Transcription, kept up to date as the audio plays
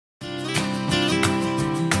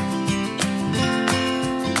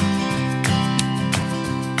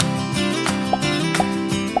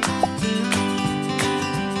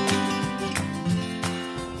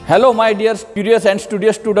Hello my dear curious and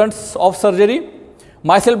studious students of surgery.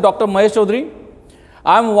 Myself Dr. Mahesh Chaudhary.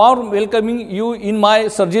 I am warm welcoming you in my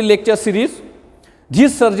surgery lecture series.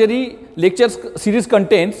 This surgery lecture series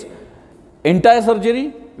contains entire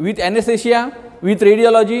surgery with anesthesia, with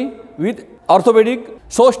radiology, with orthopedic.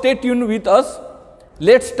 So stay tuned with us.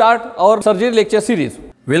 Let's start our surgery lecture series.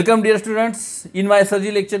 Welcome dear students in my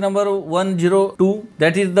surgery lecture number 102,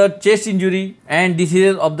 that is the chest injury and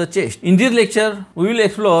diseases of the chest. In this lecture we will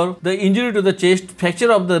explore the injury to the chest,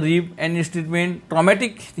 fracture of the rib and its treatment,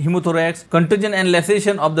 traumatic hemothorax, contusion and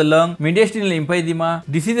laceration of the lung, mediastinal emphysema,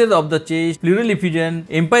 diseases of the chest, pleural effusion,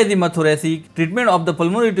 emphysema thoracic, treatment of the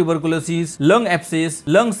pulmonary tuberculosis, lung abscess,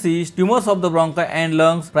 lung cyst, tumors of the bronchi and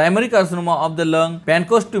lungs, primary carcinoma of the lung,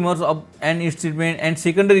 pancreas tumors of and its treatment, and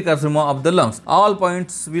secondary carcinoma of the lungs. All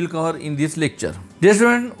points will cover in this lecture. Dear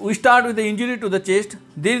students, we start with the injury to the chest.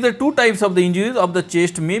 There is the two types of the injuries of the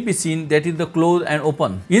chest may be seen, that is the closed and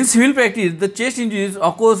open. In civil practice, the chest injuries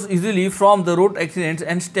occurs easily from the road accidents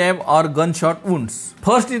and stab or gunshot wounds.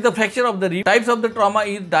 First is the fracture of the rib. Types of the trauma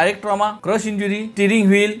is direct trauma, crush injury, steering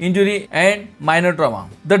wheel injury and minor trauma.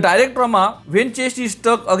 The direct trauma, when chest is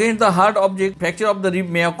struck against the hard object, fracture of the rib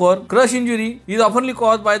may occur. Crush injury is often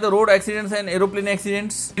caused by the road accidents and aeroplane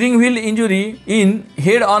accidents. Steering wheel injury in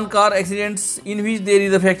head-on car accidents in which there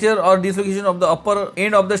is a fracture or dislocation of the upper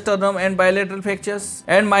end of the sternum and bilateral fractures,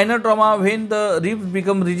 and minor trauma when the ribs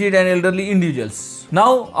become rigid and elderly individuals.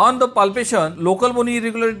 Now on the palpation, local bony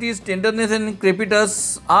irregularities, tenderness and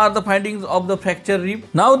crepitus are the findings of the fractured rib.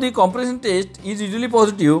 Now the compression test is usually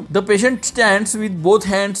positive. The patient stands with both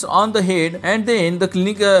hands on the head and then the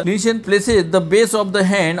clinician places the base of the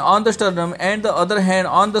hand on the sternum and the other hand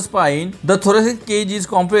on the spine. The thoracic cage is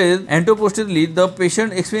compressed antero-posteriorly. The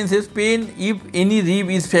patient experiences pain if any rib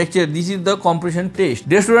is fractured. This is the compression test.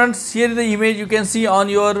 Dear students, here is the image you can see on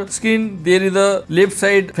your screen. There is a left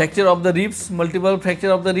side fracture of the ribs, multiple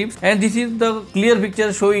fracture of the ribs, and this is the clear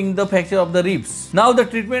picture showing the fracture of the ribs. Now the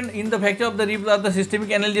treatment in the fracture of the ribs are the systemic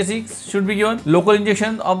analgesics should be given, local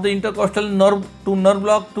injection of the intercostal nerve to nerve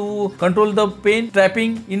block to control the pain,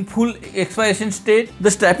 strapping in full expiration state.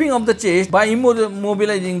 The strapping of the chest by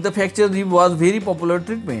immobilizing the fractured rib was very popular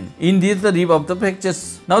treatment in this the rib of the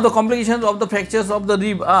fractures. Now the complications of the fractures of the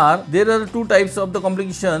rib are, there are two types of the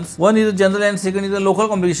complications. One is the general and second is the local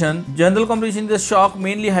complication. General complication is the shock,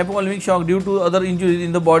 mainly hypovolaemic shock due to other injuries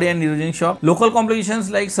in the body and neurogenic shock. Local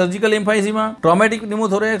complications like surgical emphysema, traumatic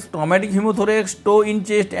pneumothorax, traumatic hemothorax, toe in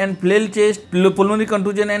chest and flail chest, pulmonary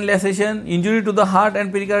contusion and laceration, injury to the heart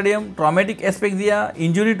and pericardium, traumatic asphyxia,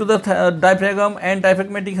 injury to the diaphragm and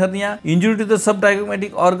diaphragmatic hernia, injury to the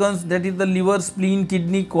subdiaphragmatic organs, that is the liver, spleen,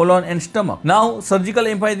 kidney, colon and stomach. Now surgical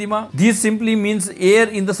emphysema, this simply means air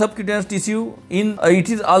in the subcutaneous tissue. It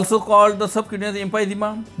is also called the subcutaneous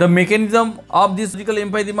emphysema. The mechanism of this surgical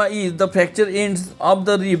emphysema is the fracture ends of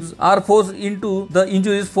the ribs are forced into the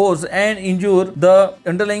injuries force and injure the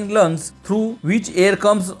underlying lungs, through which air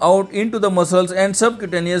comes out into the muscles and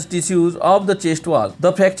subcutaneous tissues of the chest wall.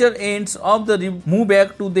 The fracture ends of the rib move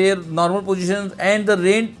back to their normal positions and the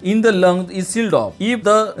rent in the lung is sealed off. If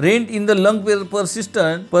the rent in the lung persists,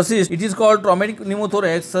 it is called traumatic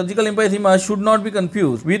pneumothorax. Surgical emphysema should not be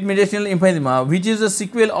confused with mediastinal emphysema, which is a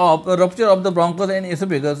sequel of a rupture of the bronchus and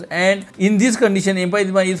esophagus, and in this condition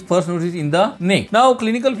emphysema is first noticed in the neck. Now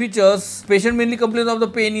clinical features, patient mainly complains of the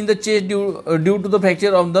pain in the chest due to the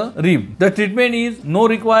fracture of the rib. The treatment is no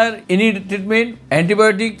require any treatment.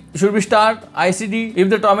 Antibiotic should be start, ICD if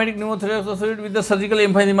the traumatic pneumothorax associated with the surgical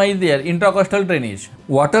emphysema is there. Intracostal drainage,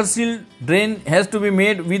 water sealed drain has to be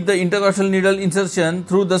made with the intercostal needle insertion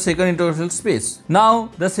through the second intercostal space. Now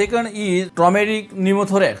the second is traumatic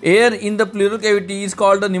pneumothorax. Air in the pleural cavity is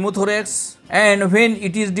called the pneumothorax, and when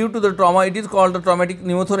it is due to the trauma, it is called the traumatic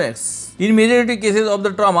pneumothorax. In majority cases of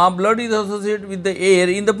the trauma, blood is associated with the air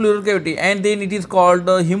in the pleural cavity, and then it is called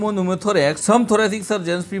the pneumothorax. Some thoracic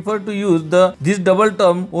surgeons prefer to use this double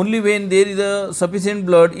term only when there is a sufficient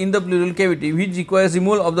blood in the pleural cavity, which requires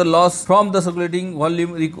removal of the loss from the circulating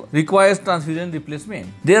volume, requires transfusion replacement.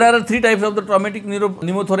 There are three types of the traumatic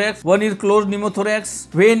pneumothorax. One is closed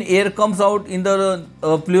pneumothorax, when air comes out in the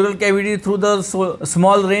pleural cavity through the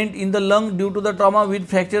small rent in the lung due to the trauma with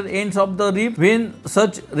fractured ends of the rib. When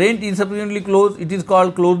such rent is sufficiently closed, it is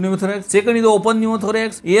called closed pneumothorax. Second is the open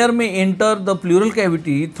pneumothorax. Air may enter the pleural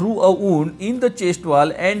cavity through a wound in the chest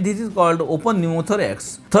wall, and this is called open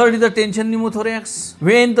pneumothorax. Third is the tension pneumothorax,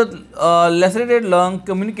 when the lacerated lung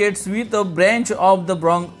communicates with a branch of the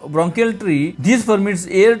bronchial bronchial tree. This permits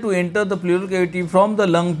air to enter the pleural cavity from the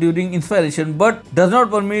lung during inspiration but does not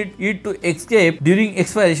permit it to escape during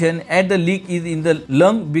expiration, as the leak is in the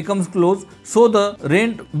lung becomes closed, so the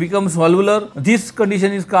rent becomes valvular. This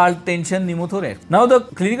condition is called tension pneumothorax. Now the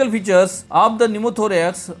clinical features of the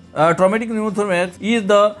pneumothorax, traumatic pneumothorax, is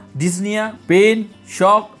the dyspnea, pain,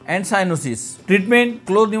 shock and cyanosis. Treatment: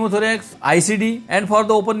 closed pneumothorax, ICD, and for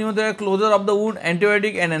the open pneumothorax, closure of the wound,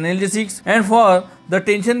 antibiotic and analgesics. And for the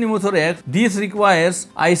tension pneumothorax, this requires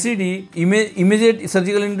ICD, immediate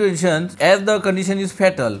surgical intervention, as the condition is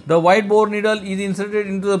fatal. The white bore needle is inserted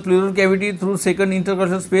into the pleural cavity through second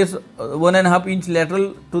intercostal space 1.5 inch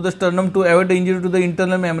lateral to the sternum to avoid the injury to the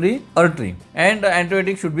internal mammary artery, and the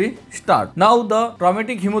antibiotic should be started. Now the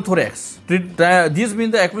traumatic pneumothorax. This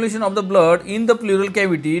means the accumulation of the blood in the pleural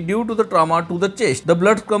cavity due to the trauma to the chest. The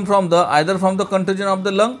blood comes from either from the contusion of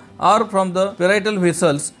the lung or from the parietal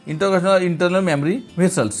vessels, intercostal internal mammary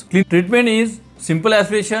vessels. Treatment is simple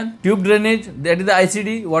aspiration, tube drainage, that is the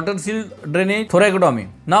ICD, water seal drainage, thoracotomy.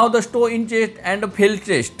 Now the toe in chest and the flail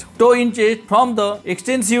chest. Toe in chest, from the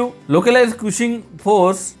extensive localized crushing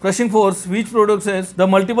force which produces the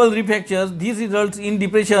multiple rib fractures. This results in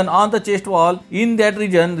depression on the chest wall. In that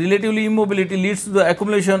region, relatively immobility leads to the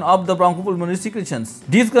accumulation of the bronchopulmonary secretions.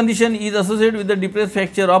 This condition is associated with the depressed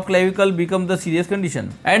fracture of clavicle, becomes the serious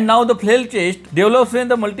condition. And now the flail chest develops when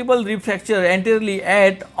the multiple rib fracture anteriorly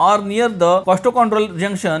at or near the costochondral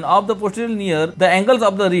junction of the posterior near the angles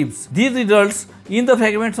of the ribs. This results in the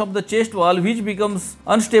fragments of the chest wall which becomes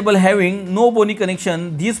unstable, having no bony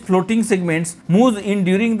connection. These floating segments moves in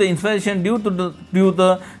during the inspiration due to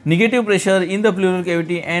the negative pressure in the pleural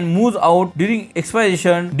cavity and moves out during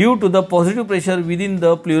expiration due to the positive pressure within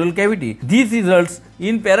the pleural cavity. This results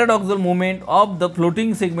in paradoxal movement of the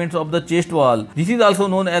floating segments of the chest wall. This is also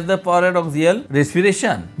known as the paradoxial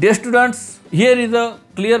respiration. Dear students, here is a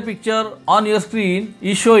clear picture on your screen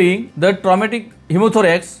is showing the traumatic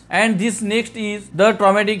pneumothorax, and this next is the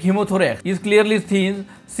traumatic pneumothorax is clearly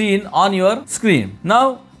seen on your screen.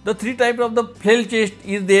 Now the three types of the flail chest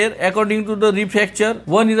is there according to the rib fracture.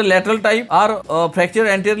 One is the lateral type or fracture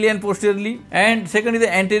anteriorly and posteriorly, and second is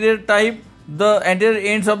the anterior type. The anterior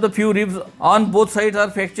ends of the few ribs on both sides are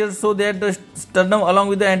fractured so that the sternum along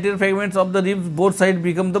with the anterior fragments of the ribs both sides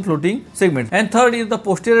become the floating segments. And third is the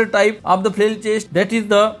posterior type of the flail chest, that is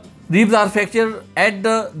the ribs are fractured at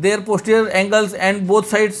their posterior angles and both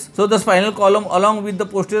sides, so the spinal column along with the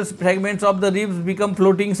posterior fragments of the ribs become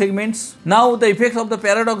floating segments. Now the effects of the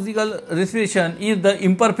paradoxical respiration is the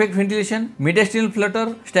imperfect ventilation, mediastinal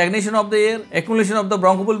flutter, stagnation of the air, accumulation of the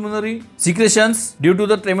bronchopulmonary secretions due to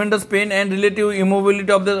the tremendous pain and relative immobility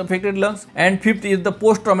of the affected lungs, and fifth is the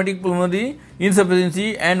post-traumatic pulmonary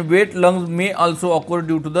insufficiency, and wet lungs may also occur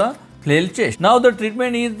due to the flail chest. Now the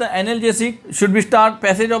treatment is the analgesic should be start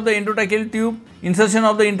passage of the endotracheal tube, insertion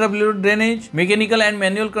of the intrapleural drainage, mechanical and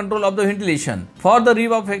manual control of the ventilation. For the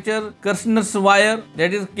rib of fracture, Kirchner's wire,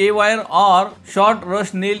 that is K wire, or short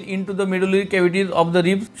rush nail into the medullary cavities of the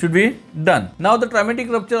ribs should be done. Now the traumatic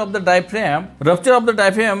rupture of the diaphragm. Rupture of the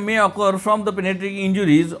diaphragm may occur from the penetrating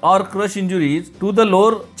injuries or crush injuries to the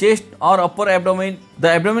lower chest or upper abdomen. The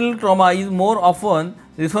abdominal trauma is more often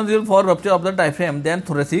responsible for rupture of the diaphragm than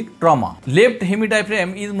thoracic trauma. Left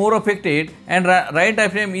hemidiaphragm is more affected and right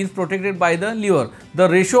diaphragm is protected by the liver. The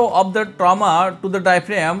ratio of the trauma to the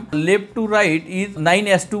diaphragm left to right is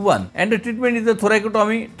 9:1, and the treatment is the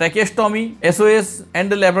thoracotomy, tracheostomy, SOS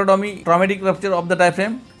and the laparotomy, traumatic rupture of the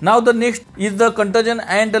diaphragm. Now the next is the contusion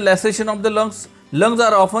and the laceration of the lungs. Lungs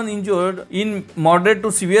are often injured in moderate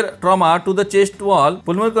to severe trauma to the chest wall.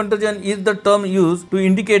 Pulmonary contusion is the term used to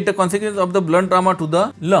indicate the consequence of the blunt trauma to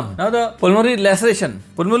the lung. Now the pulmonary laceration.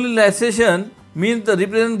 Pulmonary laceration means the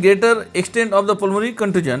represent greater extent of the pulmonary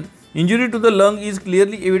contusion. Injury to the lung is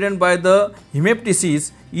clearly evident by the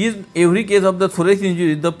hemoptysis. In every case of the thoracic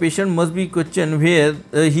injury, the patient must be questioned where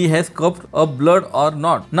he has coughed up blood or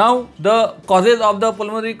not. Now, the causes of the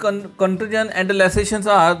pulmonary contusion and the lacerations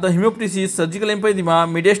are the hemoptysis, surgical emphysema,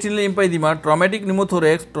 mediastinal emphysema, traumatic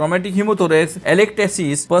pneumothorax, traumatic hemothorax,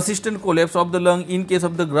 atelectasis, persistent collapse of the lung in case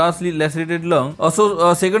of the grossly lacerated lung,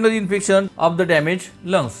 also secondary infection of the damaged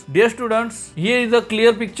lungs. Dear students, here is a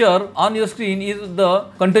clear picture on your screen is the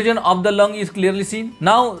contusion of the lung is clearly seen.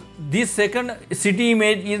 Now, this second CT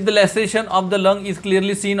image is the laceration of the lung is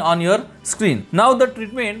clearly seen on your screen. Now the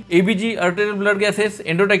treatment: ABG, arterial blood gases,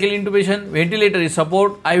 endotracheal intubation, ventilatory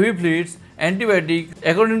support, IV fluids, antibiotic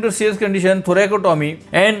according to serious condition, thoracotomy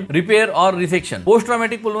and repair or resection.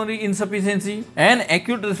 Post-traumatic pulmonary insufficiency and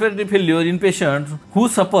acute respiratory failure in patients who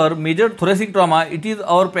suffer major thoracic trauma. It is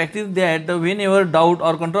our practice that whenever doubt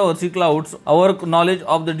or controversy clouds our knowledge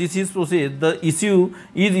of the disease process, the issue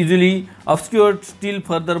is usually obscured still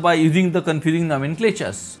further by using the confusing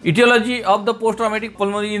nomenclatures. Etiology of the post-traumatic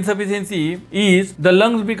pulmonary insufficiency is the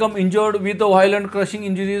lungs become injured with the violent crushing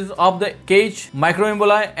injuries of the cage,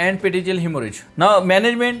 microemboli and petechial hemorrhage. Now,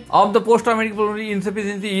 management of the post-traumatic pulmonary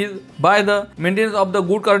insufficiency is by the maintenance of the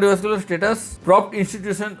good cardiovascular status, prompt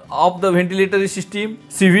institution of the ventilatory system,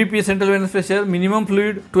 CVP central venous pressure, minimum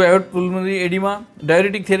fluid to avoid pulmonary edema,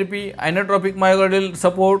 diuretic therapy, inotropic myocardial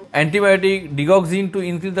support, antibiotic, digoxin to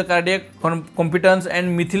increase the cardiac competence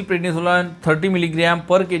and methylprednisolone 30 mg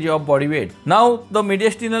per kg of body weight. Now, the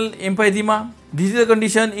mediastinal emphysema. This is a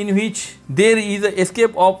condition in which there is an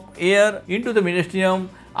escape of air into the mediastinum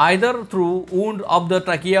either through wound of the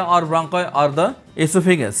trachea or bronchi or the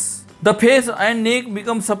esophagus. The face and neck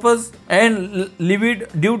become suppressed and livid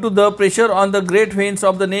due to the pressure on the great veins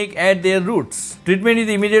of the neck at their roots. Treatment is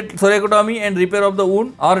immediate thoracotomy and repair of the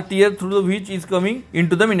wound or tear through which is coming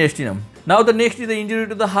into the mediastinum. Now the next is the injury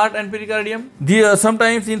to the heart and pericardium.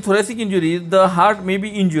 Sometimes in thoracic injuries, the heart may be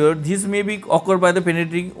injured. This may be occurred by the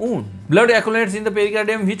penetrating wound. Blood accumulates in the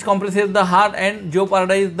pericardium which compresses the heart and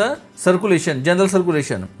jeopardizes the circulation, general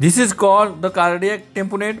circulation. This is called the cardiac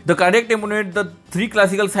tamponade. The cardiac tamponade, the three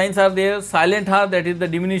classical signs are there. Silent heart, that is the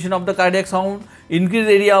diminution of the cardiac sound, increased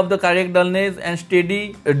area of the cardiac dullness and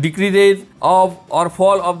steady decreases of or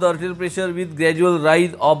fall of the arterial pressure with gradual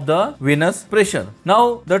rise of the venous pressure.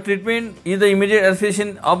 Now the treatment is the immediate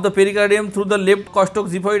aspiration of the pericardium through the left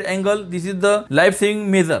costoxiphoid angle. This is the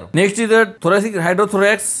life-saving measure. Next is the thoracic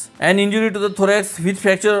hydrothorax, an injury to the thorax which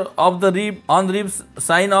fracture of the rib on ribs,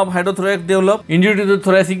 sign of hydrothorax develop, injury to the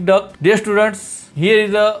thoracic duct. Dear students, here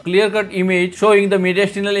is a clear-cut image showing the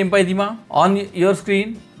mediastinal emphysema on your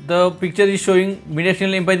screen. The picture is showing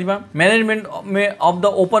mediastinal emphysema. Management of the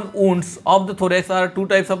open wounds of the thorax are two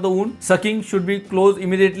types of the wound. Sucking should be closed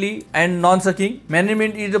immediately and non-sucking.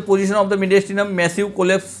 Management is the position of the mediastinum, massive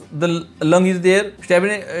collapse, the lung is there.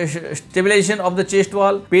 Stabilization of the chest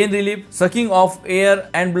wall, pain relief, sucking of air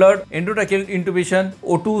and blood, endotracheal intubation,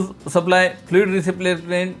 O2 supply, fluid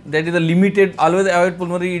resupplement, that is the limited, always avoid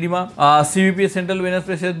pulmonary edema, CVP central venous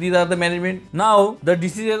pressure. These are the management. Now the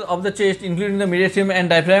diseases of the chest including the mediastinum and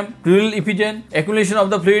diaphragm, pleural effusion, accumulation of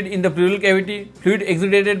the fluid in the pleural cavity, fluid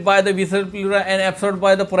exudated by the visceral pleura and absorbed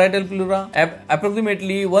by the parietal pleura.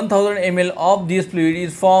 Approximately 1000 ml of this fluid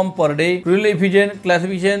is formed per day. Pleural effusion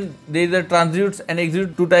classification, there is a transutes and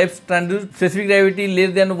exudates, two types. Transutes specific gravity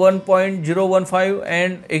less than 1.015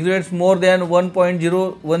 and exudates more than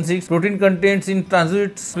 1.016. Protein contents in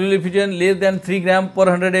transutes pleural effusion less than 3 gram per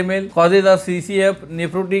 100 ml. Causes are CCF,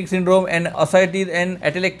 nephrotic syndrome and ascites and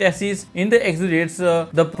atelectasis. In the exudates,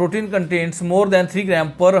 the protein contains more than 3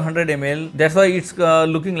 gram per 100 ml. That's why it's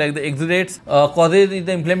looking like the exudates. Causes is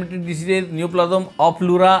the inflammatory diseases, neoplasm of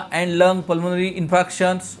pleura and lung, pulmonary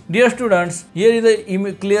infections. Dear students, here is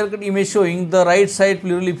a clear-cut image showing the right side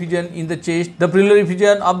pleural effusion in the chest. The pleural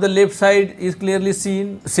effusion of the left side is clearly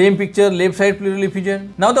seen. Same picture, left side pleural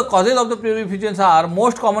effusion. Now the causes of the pleural effusions are,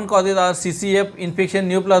 most common causes are CCF, infection,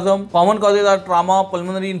 neoplasm. Common causes are trauma,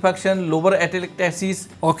 pulmonary infection, lobar atelectasis.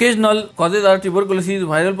 Occasional causes are tuberculosis,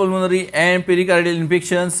 viral pulmonary and pericardial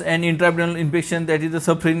infections and intraabdominal infection, that is the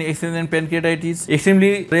subphrenic extension and pancreatitis.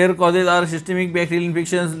 Extremely rare causes are systemic bacterial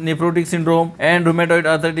infections, nephrotic syndrome and rheumatoid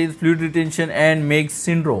arthritis, fluid retention and Meigs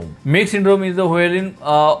syndrome. Meigs syndrome is the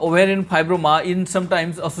ovarian fibroma in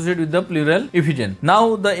sometimes associated with the pleural effusion.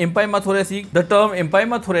 Now the empyema thoracic, the term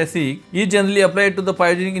empyema thoracic is generally applied to the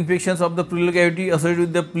pyogenic infections of the pleural cavity associated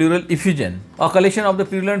with the pleural effusion. A collection of the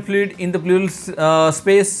purulent fluid in the pleural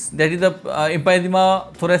space, that is the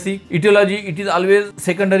empyema thoracic. Etiology, it is always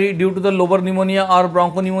secondary due to the lobar pneumonia or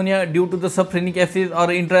bronchopneumonia due to the subphrenic abscess or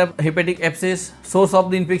intrahepatic abscess. Source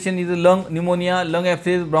of the infection is the lung pneumonia, lung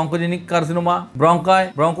abscess, bronchogenic carcinoma,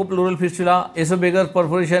 bronchi, bronchopleural fistula, esophagus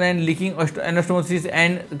perforation and leaking anastomosis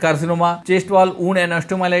and carcinoma, chest wall wound and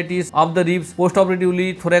osteomyelitis of the ribs,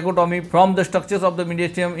 postoperatively thoracotomy from the structures of the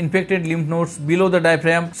mediastinum, infected lymph nodes below the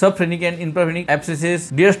diaphragm, subphrenic and infraphrenic abscesses.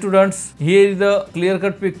 Dear students, here is the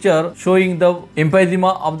clear-cut picture showing the empyema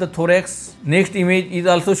emphysema of the thorax. Next image is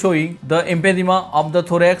also showing the emphysema of the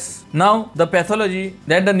thorax. Now the pathology,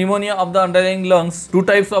 that the pneumonia of the underlying lungs. Two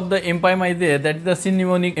types of the empyema is there, that is the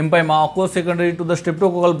synpneumonic empyema occurs secondary to the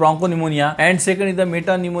streptococcal bronchopneumonia, and second is the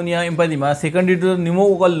metapneumonia emphysema secondary to the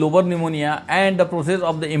pneumococcal lobar pneumonia, and the process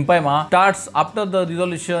of the empyema starts after the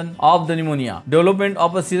resolution of the pneumonia. Development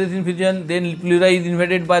of a serous infusion, then pleura is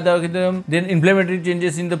invaded by the epithelium, then inflammatory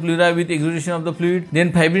changes in the pleura with exudation of the fluid,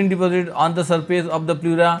 then fibrin deposit on the surface of the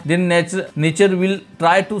pleura, then nature will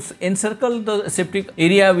try to encircle the septic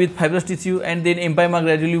area with fibrous tissue, and then empyema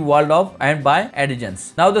gradually walled off and by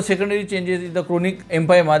adhesions. Now the secondary changes is the chronic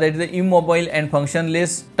empyema, that is the immobile and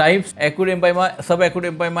functionless types, acute empyema,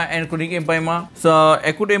 subacute empyema, and chronic empyema. So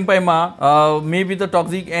acute empyema may be the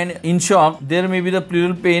toxic and in shock. There may be the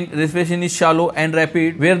pleural pain, respiration is shallow and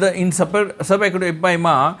rapid, where the in subacute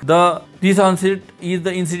empyema this onset is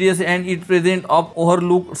the insidious and it present of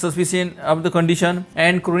overlooked suspicion of the condition.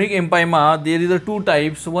 And chronic empyema, there is a two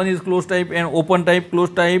types, one is closed type and open type.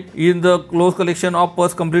 Closed type is the closed collection of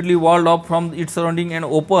pus completely walled off from its surrounding, and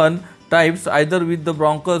open types either with the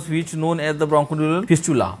bronchus, which known as the bronchodural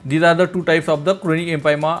fistula. These are the two types of the chronic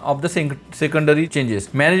empyema of the secondary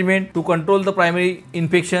changes. Management: to control the primary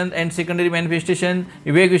infection and secondary manifestation,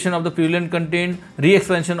 evacuation of the purulent content,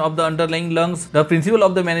 re-expansion of the underlying lungs. The principle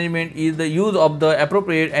of the management is the use of the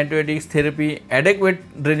appropriate antibiotics therapy,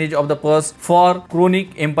 adequate drainage of the pus for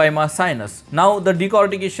chronic empyema sinus. Now the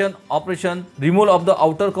decortication operation, removal of the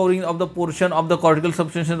outer covering of the portion of the cortical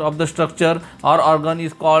substances of the structure or organ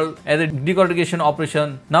is called as a decortication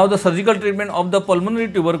operation. Now the surgical treatment of the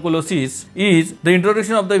pulmonary tuberculosis is the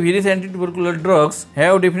introduction of the various anti-tubercular drugs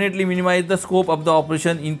have definitely minimized the scope of the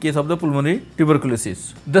operation in case of the pulmonary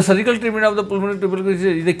tuberculosis. The surgical treatment of the pulmonary tuberculosis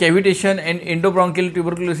is the cavitation and endobronchial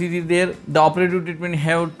tuberculosis is there. The operative treatment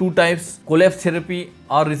have two types: collapse therapy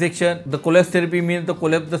or resection. The collapse therapy means the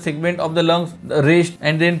collapse the segment of the lungs, the rest,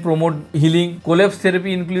 and then promote healing. Collapse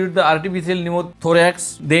therapy includes the artificial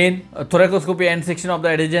pneumothorax, then thoracoscopy and section of the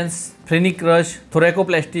adhesions, phrenic rush,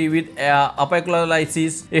 thoracoplasty with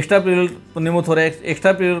apicolysis, extrapleural pneumothorax,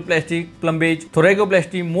 extrapleural plastic plumbage,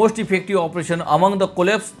 thoracoplasty, most effective operation among the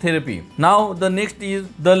collapse therapy. Now the next is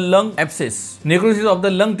the lung abscess. Necrosis of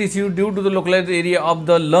the lung tissue due to the localized area of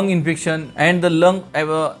the lung infection and the lung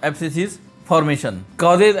abscesses formation.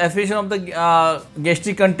 Causes: aspiration of the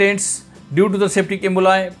gastric contents due to the septic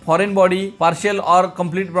emboli, foreign body, partial or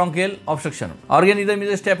complete bronchial obstruction. Organism is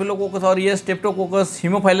a staphylococcus aureus, streptococcus,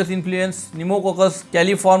 Haemophilus influenza, pneumococcus,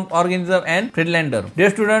 caliform organism, and Friedlander. Dear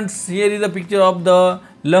students, here is a picture of the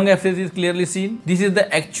lung abscess is clearly seen. This is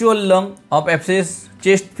the actual lung of abscess.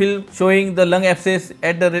 Chest film showing the lung abscess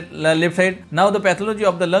at the left side. Now the pathology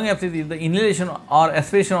of the lung abscess is the inhalation or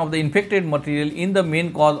aspiration of the infected material in the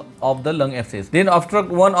main cause of the lung abscess. Then obstruct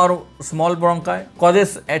one or small bronchi,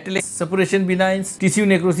 causes atelic suppuration benign, tissue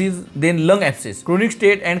necrosis, then lung abscess. Chronic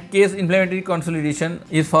state and case inflammatory consolidation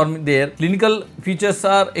is formed there. Clinical features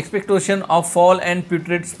are expectoration of fall and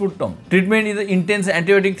putrid sputum. Treatment is intense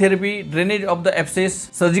antibiotic therapy, drainage of the abscess.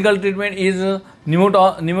 Surgical treatment is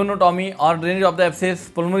pneumotomy or drainage of the abscess,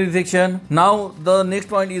 pulmonary resection. Now the next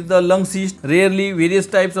point is the lung cyst. Rarely various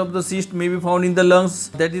types of the cyst may be found in the lungs,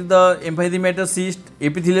 that is the emphysematous cyst,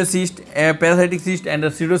 epithelial cyst, parasitic cyst, and the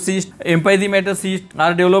pseudocyst. Emphysematous cysts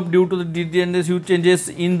are developed due to the degenerative changes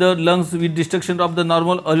in the lungs with destruction of the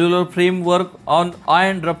normal alveolar framework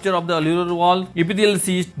and rupture of the alveolar wall. Epithelial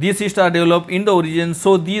cysts, these cysts are developed in the origin,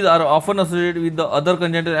 so these are often associated with the other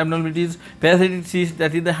congenital abnormalities. Parasitic cyst,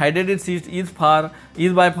 that is the hydrated cyst,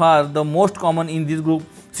 is by far the most common in this group.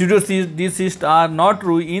 Pseudocysts, these cysts are not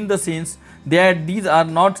true in the sense that these are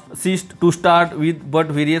not cysts to start with, but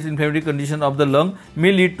various inflammatory conditions of the lung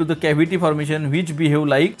may lead to the cavity formation which behave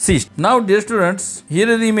like cysts. Now dear students, here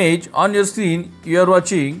is the image on your screen. You are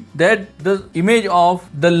watching that the image of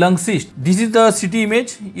the lung cyst. This is the CT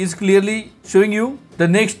image, is clearly showing you. The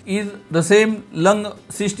next is the same lung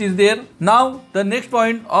cyst is there. Now the next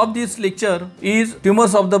point of this lecture is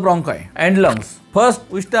tumors of the bronchi and lungs. First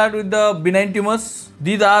we start with the benign tumors.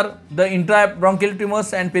 These are the intrabronchial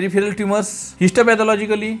tumors and peripheral tumors.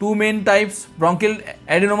 Histopathologically, two main types: bronchial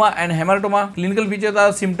adenoma and hematoma. Clinical features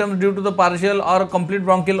are symptoms due to the partial or complete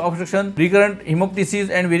bronchial obstruction. Recurrent hemoptysis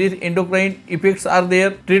and various endocrine effects are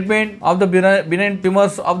there. Treatment of the benign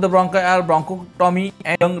tumors of the bronchi are bronchotomy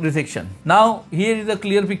and lung resection. Now here is a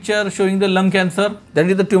clear picture showing the lung cancer, that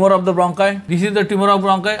is the tumor of the bronchi. This is the tumor of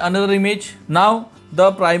bronchi. Another image. Now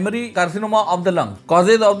the primary carcinoma of the lung.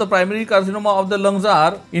 Causes of the primary carcinoma of the lungs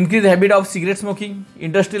are increased habit of cigarette smoking,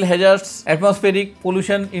 industrial hazards, atmospheric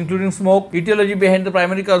pollution including smoke. Etiology behind the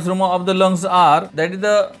primary carcinoma of the lungs are that is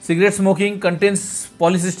the cigarette smoking contains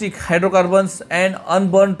polycystic hydrocarbons and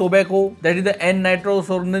unburned tobacco, that is the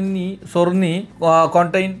N-nitrosorny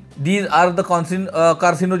contain. These are the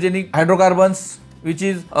carcinogenic hydrocarbons which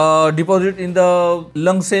is deposit in the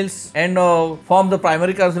lung cells and form the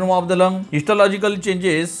primary carcinoma of the lung. Histological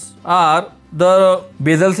changes are the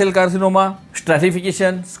basal cell carcinoma,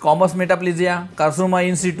 stratification, squamous metaplasia, carcinoma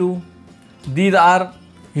in situ. These are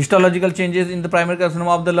histological changes in the primary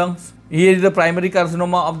carcinoma of the lungs. Here is the primary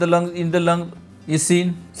carcinoma of the lungs in the lung is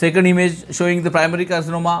seen. Second image showing the primary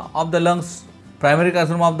carcinoma of the lungs, primary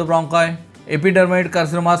carcinoma of the bronchi. Epidermoid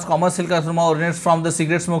carcinoma, squamous cell carcinoma originates from the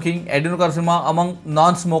cigarette smoking. Adenocarcinoma among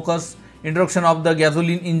non-smokers, introduction of the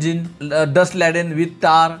gasoline engine, dust laden with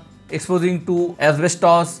tar, exposing to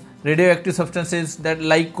asbestos, radioactive substances that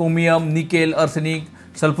like chromium, nickel, arsenic,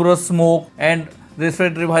 sulfurous smoke and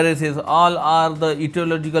respiratory viruses. All are the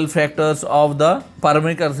etiological factors of the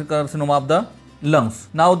primary carcinoma of the lungs.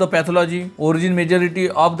 Now the pathology. Origin majority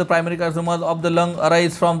of the primary carcinomas of the lung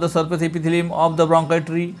arise from the surface epithelium of the bronchi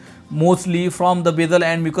tree, mostly from the basal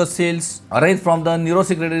and mucous cells, arise from the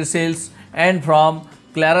neurosecretory cells and from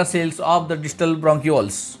clara cells of the distal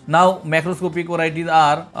bronchioles. Now macroscopic varieties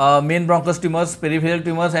are main bronchus tumors, peripheral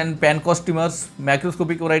tumors and pancreas tumors.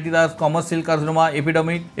 Macroscopic varieties are squamous cell carcinoma,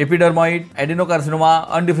 epidermoid, adenocarcinoma,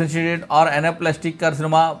 undifferentiated or anaplastic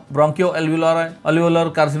carcinoma,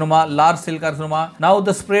 bronchioalveolar carcinoma, large cell carcinoma. Now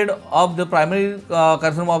the spread of the primary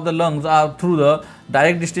carcinoma of the lungs are through the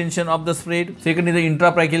direct distension of the spread. Second is the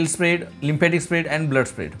intrabrachial spread, lymphatic spread and blood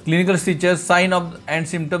spread. Clinical features, sign of and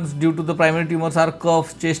symptoms due to the primary tumors are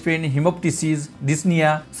cough, chest pain, hemoptysis,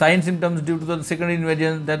 dyspnea. Sign symptoms due to the secondary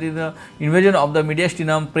invasion, that is the invasion of the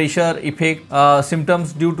mediastinum, pressure, effect,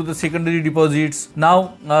 symptoms due to the secondary deposits.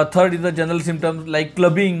 Now third is the general symptoms like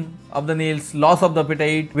clubbing of the nails, loss of the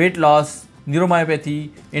appetite, weight loss,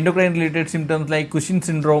 neuromyopathy, endocrine related symptoms like Cushing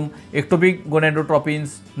syndrome, ectopic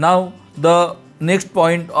gonadotropins. Now the next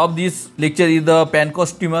point of this lecture is the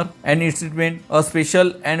pancreas tumor and its treatment. A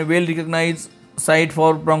special and well recognized site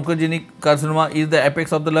for bronchogenic carcinoma is the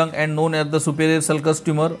apex of the lung and known as the superior sulcus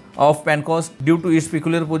tumor of pancreas. Due to its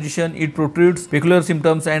peculiar position, it protrudes peculiar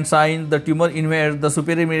symptoms and signs. The tumor invades the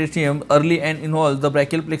superior mediastinum early and involves the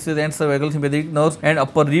brachial plexus and cervical sympathetic nerves and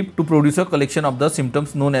upper rib to produce a collection of the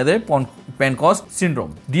symptoms known as a pancreas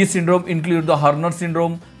syndrome. These syndromes include the Horner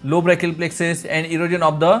syndrome, low brachial plexus and erosion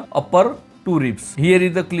of the upper two ribs. Here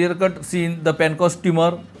is the clear-cut seen the pancreas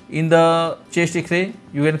tumor in the chest X-ray.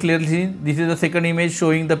 You can clearly see this is the second image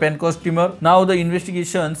showing the pancreas tumor. Now the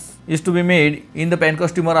investigations is to be made in the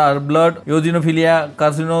pancreas tumor are blood, eosinophilia,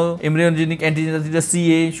 carcinoembryogenic antigen, that is the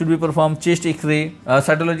CA should be performed, chest X-ray,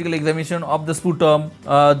 cytological examination of the sputum,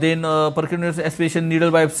 then percutaneous aspiration,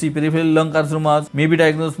 needle biopsy, peripheral lung carcinomas may be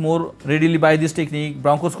diagnosed more readily by this technique.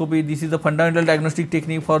 Bronchoscopy, this is the fundamental diagnostic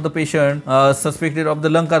technique for the patient suspected of the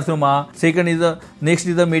lung carcinoma. Second is the next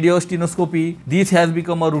is the mediostenoscopy. This has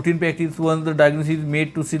become a routine practice once the diagnosis is made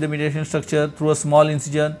to see the mediastinal structure through a small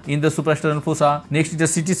incision in the suprasternal fossa. Next is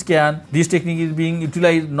the CT scan. This technique is being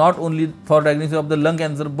utilized not only for diagnosis of the lung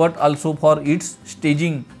cancer but also for its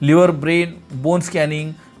staging. Liver, brain, bone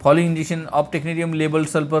scanning. Following injection of technetium labeled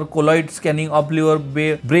sulfur colloid scanning of liver,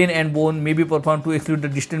 brain and bone may be performed to exclude the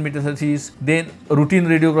distant metastases. Then routine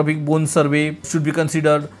radiographic bone survey should be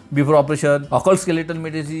considered before operation. Occult skeletal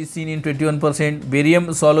metastasis seen in 21%.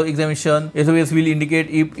 Barium swallow examination SOS will indicate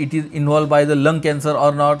if it is involved by the lung cancer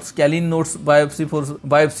or not. Scalene nodes biopsy for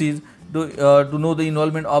biopsies to know the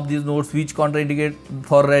involvement of these nodes which contraindicate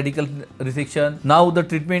for radical resection. Now the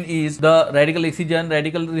treatment is the radical excision.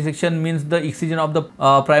 Radical resection means the excision of the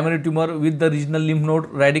primary tumor with the regional lymph node.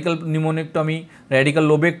 Radical pneumonectomy, radical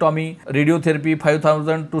lobectomy, radiotherapy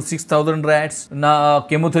 5,000 to 6,000 rats.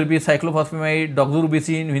 Chemotherapy cyclophosphamide,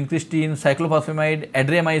 doxorubicin, vincristine, cyclophosphamide,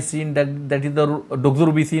 adriamycin, that is the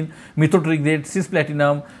doxorubicin, methotrexate,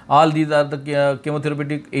 cisplatinum. All these are the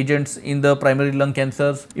chemotherapeutic agents in the primary lung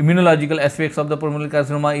cancers. Immunology aspects of the pulmonary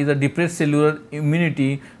carcinoma is a depressed cellular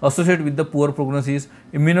immunity associated with the poor prognosis.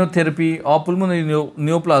 Immunotherapy of pulmonary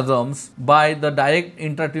neoplasms by the direct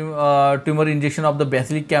intratumor injection of the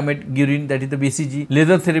bacillic gamete urine, that is the BCG.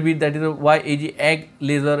 Laser therapy, that is the YAG, egg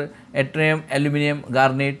laser, yttrium, aluminium,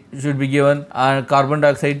 garnet should be given, and carbon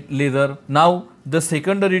dioxide laser. Now the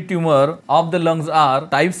secondary tumor of the lungs are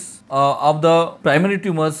types of the primary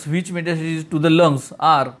tumors which metastases to the lungs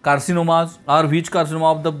are carcinomas, or which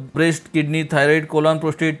carcinoma of the breast, kidney, thyroid, colon,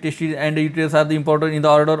 prostate, testes and uterus are the important in the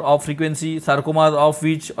order of frequency. Sarcomas, of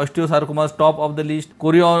which osteosarcomas top of the list.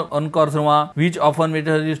 Choriooncarcinoma, which often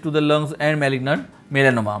metastases to the lungs, and malignant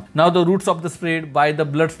melanoma. Now the routes of the spread: by the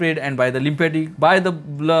blood spread and by the lymphatic. By the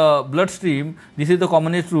bloodstream, this is the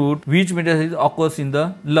commonest route which metastasis occurs in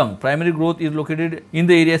the lung. Primary growth is located in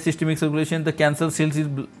the area systemic circulation. The cancer cells is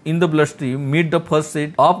in the bloodstream meet the first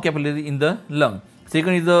set of capillary in the lung.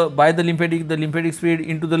 Second is by the lymphatic spread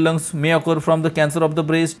into the lungs may occur from the cancer of the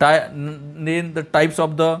breast. Then the types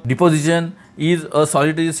of the deposition is a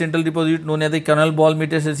solitary central deposit known as the canal ball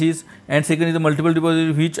metastasis, and second is the multiple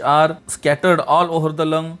deposits which are scattered all over the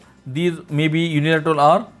lung. These may be unilateral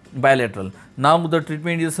or bilateral. Now the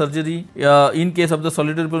treatment is surgery. In case of the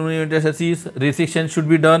solitary pulmonary metastasis, resection should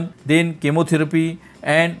be done, then chemotherapy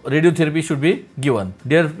and radiotherapy should be given.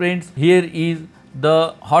 Dear friends, here is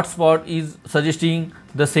the hotspot is suggesting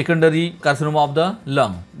the secondary carcinoma of the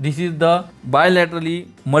lung. This is the bilaterally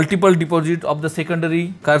multiple deposit of the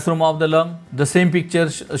secondary carcinoma of the lung. The same picture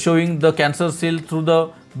showing the cancer cell through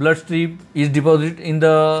the bloodstream is deposited in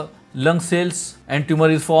the lung cells and tumor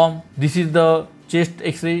is formed. This is the chest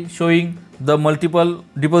X-ray showing the multiple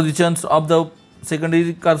depositions of the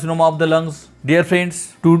secondary carcinoma of the lungs. Dear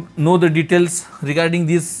friends, to know the details regarding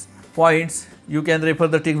these points, you can refer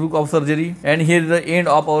the textbook of surgery. And here is the end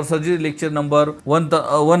of our surgery lecture number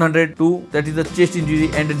 102, that is the chest injury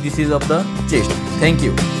and the disease of the chest. Thank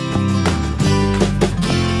you.